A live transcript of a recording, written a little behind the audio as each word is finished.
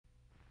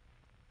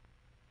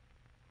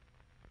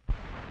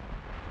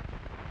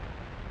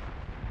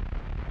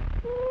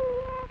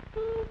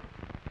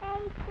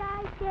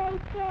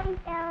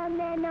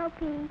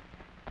J-K-L-M-N-O-P,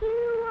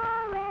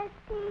 Q-R-S-T-U-N-D,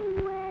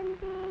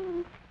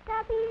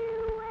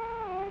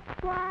 W-X-Y-and-Z.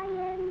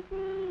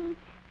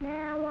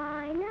 Now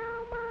I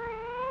know my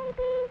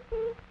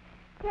ABC.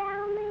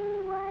 Tell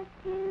me what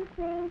you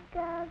think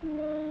of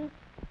me.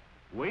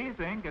 We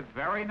think it's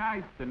very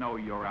nice to know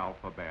your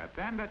alphabet.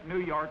 And at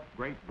New York's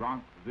great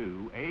Bronx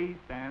Zoo, A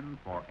stands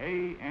for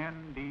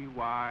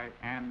A-N-D-Y,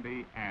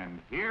 Andy, and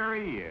here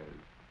he is,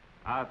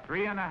 a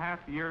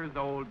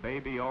 3.5-years-old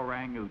baby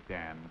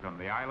orangutan from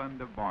the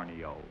island of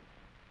Borneo.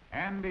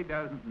 Andy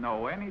doesn't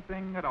know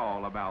anything at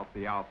all about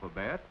the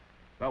alphabet,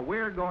 but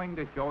we're going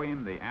to show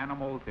him the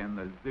animals in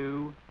the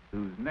zoo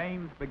whose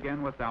names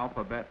begin with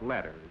alphabet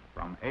letters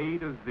from A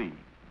to Z.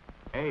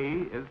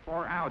 A is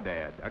for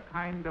Aoudad, a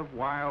kind of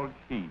wild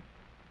sheep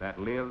that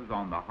lives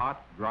on the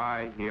hot,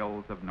 dry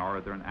hills of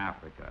northern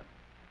Africa.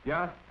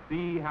 Just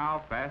see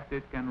how fast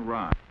it can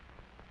run.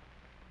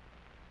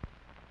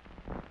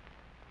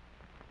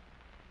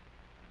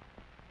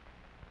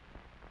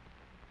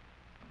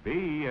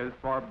 B is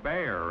for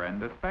bear,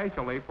 and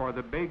especially for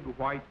the big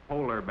white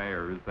polar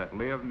bears that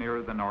live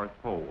near the North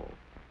Pole.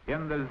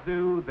 In the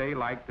zoo, they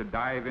like to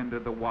dive into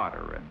the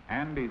water, and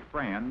Andy's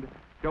friend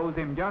shows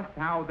him just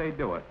how they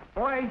do it.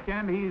 Splash,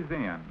 and he's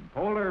in.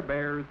 Polar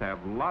bears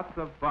have lots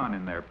of fun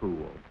in their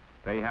pool.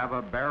 They have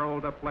a barrel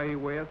to play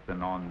with,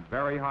 and on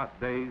very hot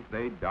days,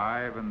 they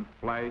dive and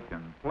splash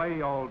and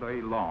play all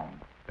day long.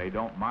 They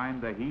don't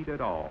mind the heat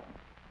at all.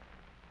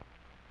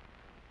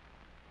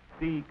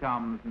 C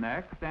comes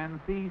next, and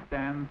C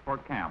stands for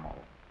camel.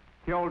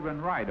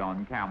 Children ride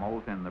on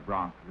camels in the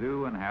Bronx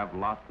Zoo and have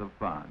lots of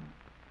fun.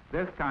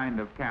 This kind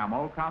of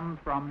camel comes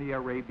from the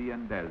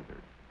Arabian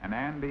desert, and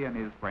Andy and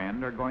his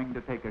friend are going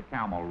to take a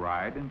camel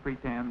ride and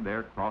pretend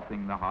they're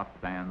crossing the hot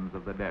sands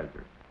of the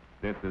desert.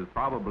 This is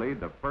probably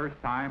the first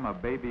time a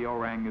baby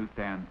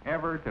orangutan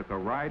ever took a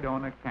ride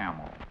on a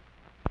camel.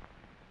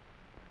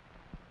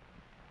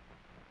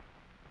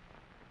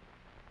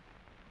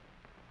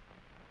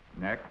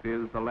 Next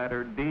is the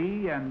letter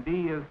D, and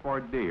D is for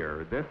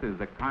deer. This is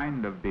a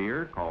kind of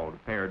deer called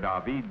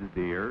P.O.V.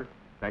 deer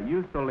that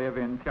used to live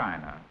in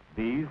China.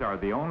 These are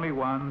the only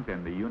ones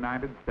in the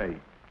United States.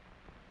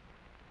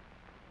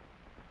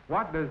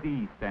 What does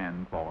E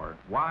stand for?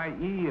 Why,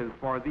 E is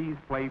for these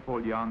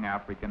playful young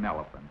African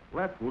elephants.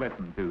 Let's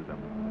listen to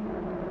them.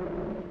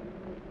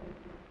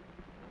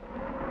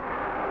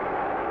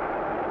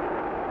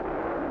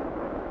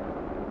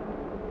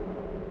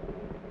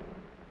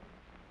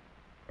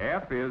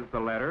 F is the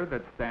letter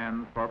that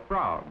stands for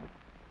frog.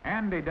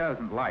 Andy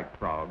doesn't like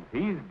frogs.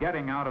 He's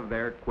getting out of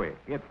there quick.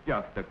 It's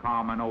just a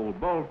common old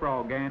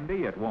bullfrog,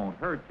 Andy. It won't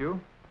hurt you.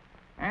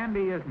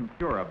 Andy isn't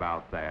sure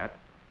about that,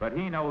 but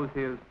he knows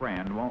his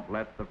friend won't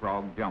let the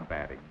frog jump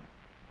at him.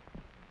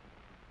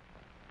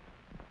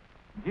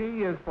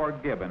 G is for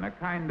gibbon, a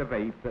kind of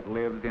ape that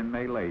lives in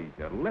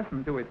Malaysia.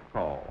 Listen to its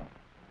call.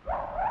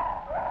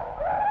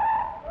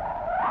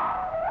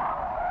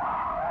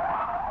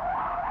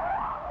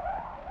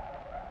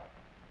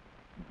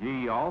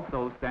 G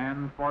also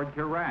stands for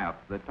giraffe,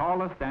 the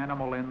tallest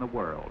animal in the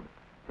world.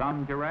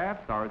 Some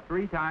giraffes are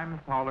 3 times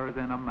taller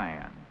than a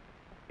man.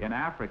 In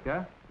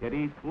Africa, it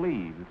eats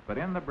leaves, but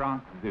in the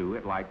Bronx Zoo,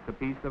 it likes a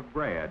piece of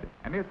bread,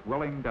 and it's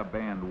willing to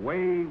bend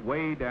way,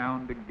 way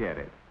down to get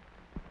it.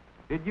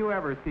 Did you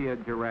ever see a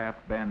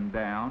giraffe bend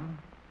down?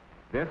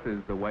 This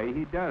is the way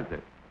he does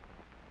it.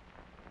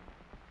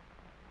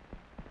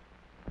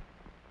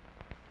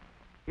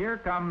 Here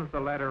comes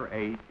the letter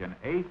H, and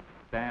H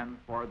stands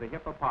for the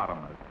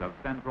hippopotamus of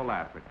Central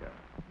Africa.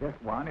 This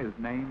one is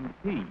named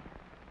Pete,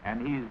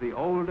 and he's the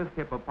oldest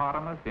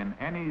hippopotamus in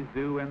any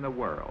zoo in the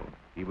world.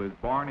 He was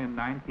born in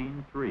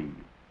 1903.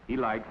 He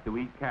likes to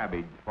eat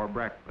cabbage for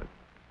breakfast.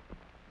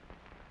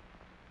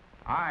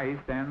 I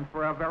stands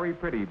for a very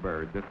pretty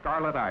bird, the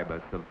scarlet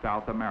ibis of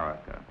South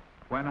America.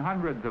 When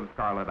hundreds of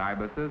scarlet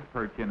ibises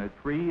perch in a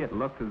tree, it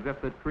looks as if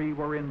the tree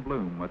were in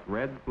bloom with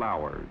red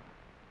flowers.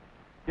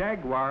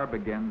 Jaguar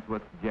begins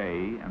with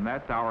J, and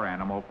that's our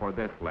animal for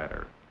this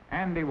letter.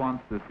 Andy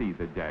wants to see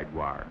the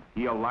jaguar.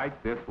 He'll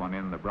like this one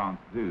in the Bronx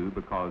Zoo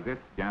because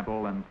it's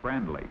gentle and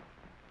friendly.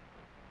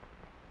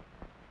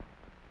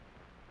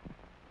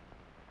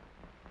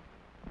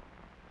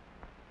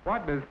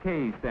 What does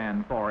K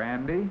stand for,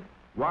 Andy?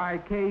 Why,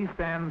 K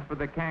stands for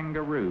the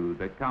kangaroo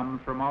that comes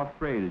from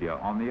Australia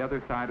on the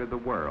other side of the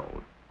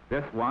world.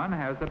 This one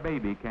has a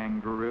baby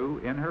kangaroo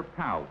in her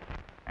pouch,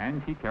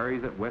 and she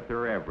carries it with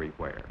her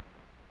everywhere.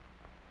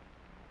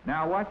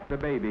 Now watch the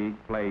baby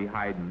play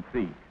hide and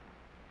seek.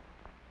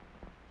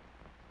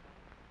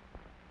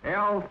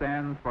 L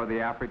stands for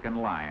the African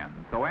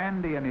lion, so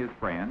Andy and his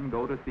friend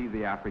go to see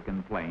the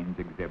African plains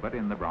exhibit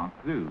in the Bronx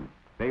Zoo.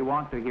 They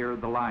want to hear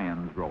the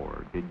lions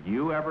roar. Did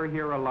you ever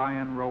hear a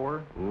lion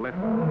roar?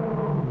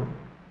 Listen.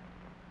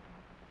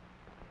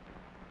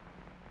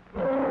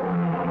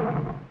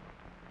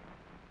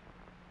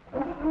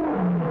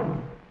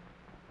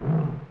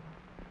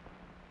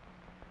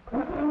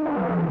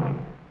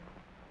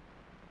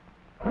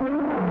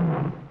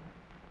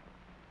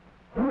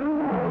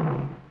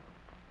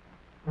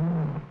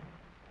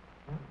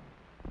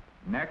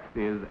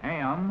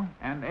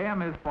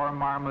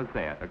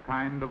 marmoset, a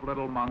kind of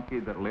little monkey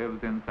that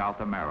lives in South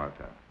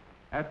America.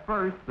 At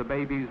first, the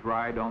babies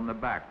ride on the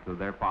backs of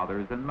their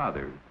fathers and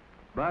mothers,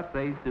 but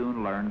they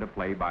soon learn to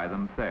play by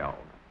themselves.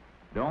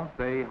 Don't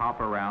they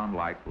hop around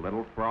like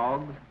little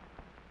frogs?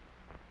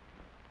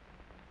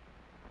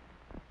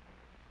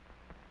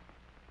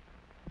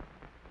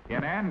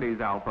 In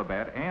Andy's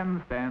alphabet,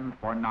 N stands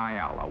for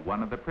Nyala,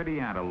 one of the pretty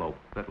antelopes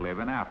that live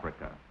in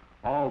Africa.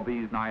 All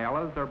these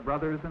Nyalas are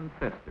brothers and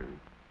sisters.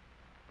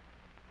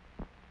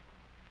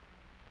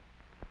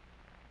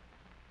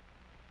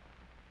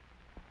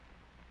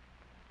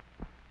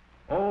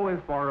 O is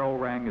for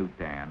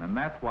orangutan, and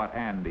that's what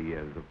Andy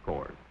is, of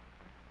course.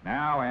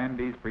 Now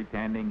Andy's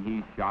pretending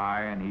he's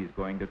shy and he's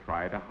going to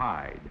try to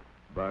hide.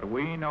 But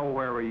we know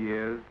where he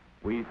is.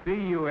 We see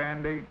you,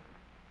 Andy.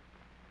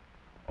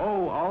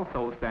 O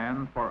also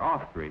stands for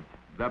ostrich,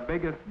 the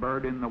biggest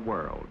bird in the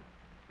world.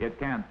 It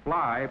can't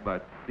fly,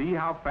 but see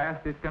how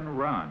fast it can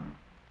run.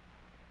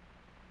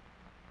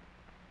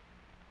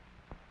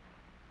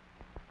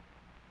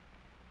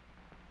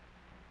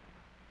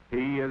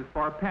 P is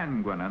for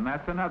penguin, and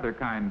that's another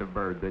kind of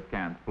bird that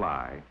can't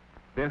fly.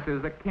 This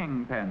is a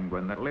king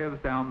penguin that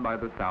lives down by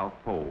the South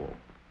Pole.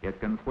 It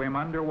can swim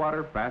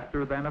underwater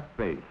faster than a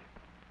fish.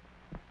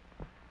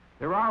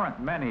 There aren't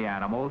many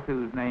animals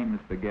whose names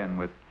begin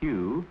with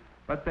Q,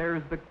 but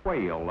there's the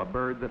quail, a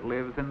bird that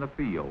lives in the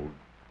fields.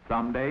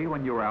 Someday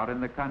when you're out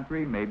in the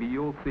country, maybe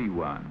you'll see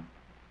one.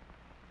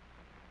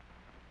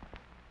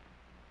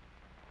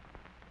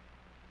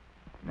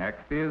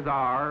 Next is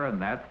R,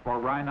 and that's for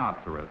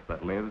rhinoceros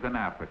that lives in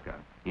Africa.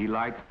 He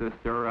likes to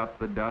stir up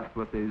the dust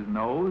with his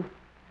nose,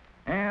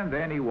 and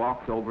then he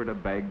walks over to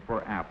beg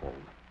for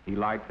apples. He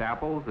likes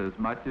apples as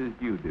much as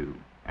you do,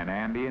 and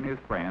Andy and his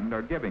friend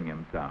are giving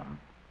him some.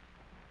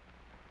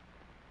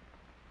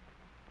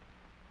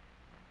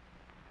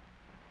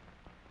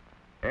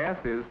 S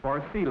is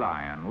for sea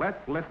lion.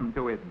 Let's listen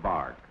to it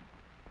bark.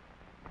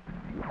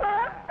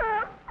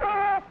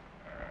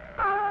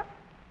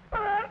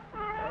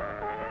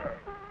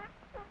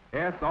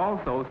 S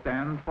also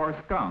stands for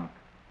skunk,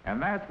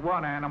 and that's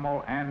one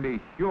animal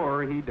Andy's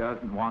sure he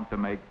doesn't want to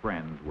make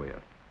friends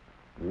with.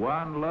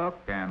 One look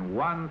and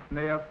one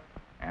sniff,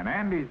 and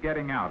Andy's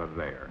getting out of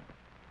there.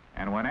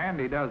 And when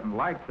Andy doesn't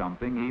like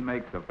something, he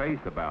makes a face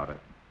about it.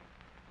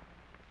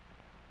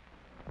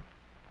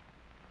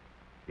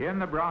 In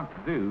the Bronx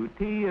Zoo,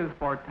 T is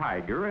for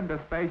tiger, and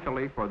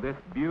especially for this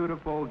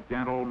beautiful,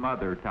 gentle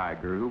mother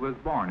tiger who was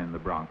born in the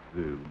Bronx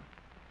Zoo.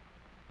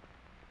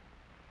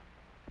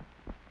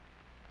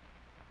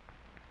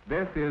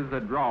 This is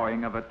a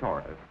drawing of a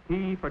tortoise,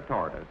 T for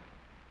tortoise,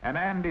 and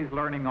Andy's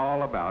learning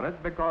all about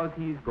it because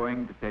he's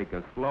going to take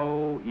a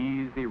slow,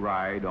 easy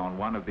ride on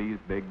one of these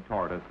big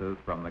tortoises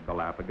from the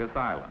Galapagos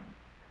Islands.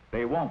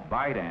 They won't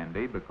bite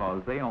Andy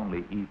because they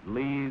only eat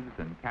leaves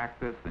and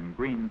cactus and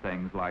green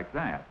things like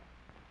that.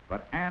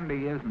 But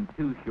Andy isn't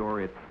too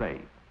sure it's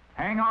safe.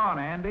 Hang on,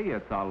 Andy.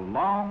 It's a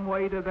long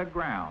way to the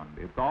ground.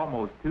 It's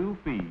almost 2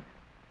 feet.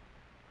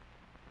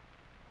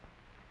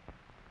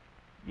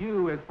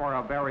 U is for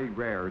a very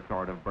rare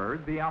sort of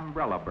bird, the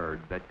umbrella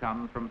bird that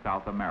comes from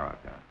South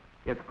America.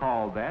 It's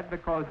called that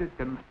because it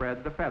can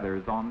spread the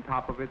feathers on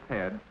top of its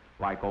head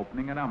like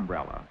opening an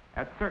umbrella.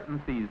 At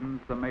certain seasons,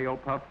 the male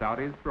puffs out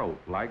his throat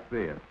like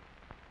this.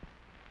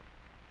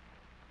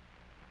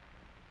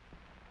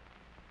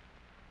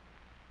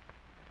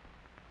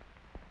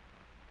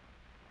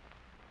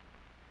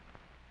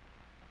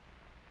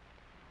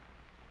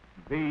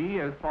 V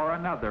is for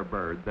another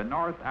bird, the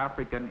North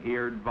African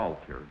eared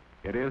vulture.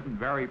 It isn't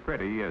very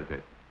pretty, is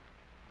it?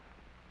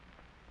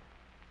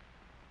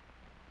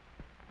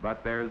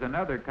 But there's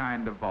another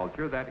kind of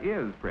vulture that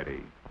is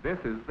pretty. This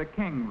is the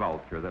king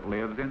vulture that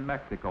lives in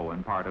Mexico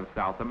and part of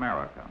South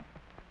America.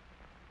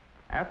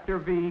 After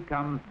V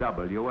comes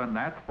W, and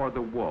that's for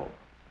the wolf.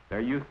 There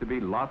used to be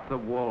lots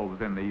of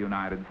wolves in the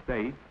United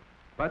States,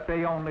 but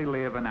they only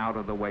live in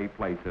out-of-the-way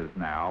places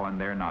now, and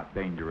they're not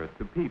dangerous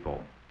to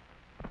people.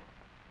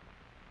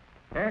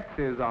 X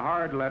is a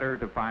hard letter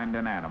to find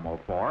an animal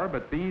for,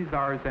 but these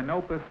are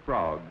Xenopus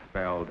frogs,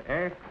 spelled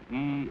Xenopus.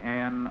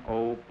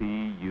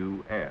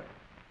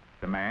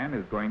 The man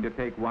is going to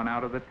take one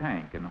out of the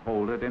tank and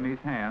hold it in his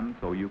hand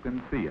so you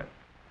can see it.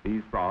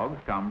 These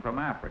frogs come from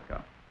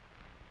Africa.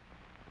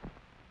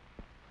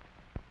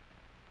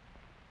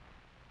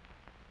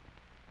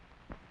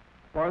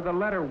 For the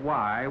letter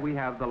Y, we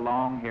have the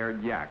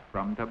long-haired yak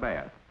from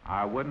Tibet.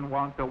 I wouldn't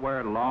want to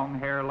wear long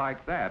hair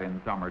like that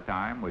in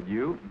summertime, would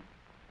you?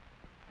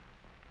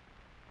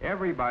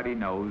 Everybody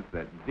knows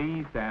that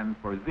Z stands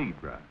for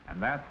zebra,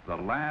 and that's the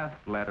last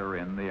letter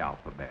in the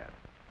alphabet.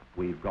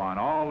 We've gone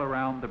all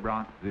around the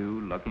Bronx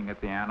Zoo looking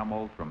at the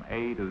animals from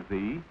A to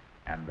Z,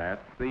 and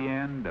that's the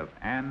end of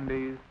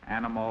Andy's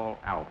animal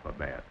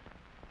alphabet.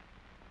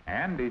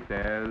 Andy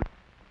says,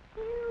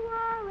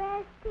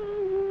 U-R-S-T-U-N-D,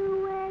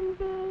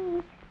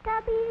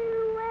 W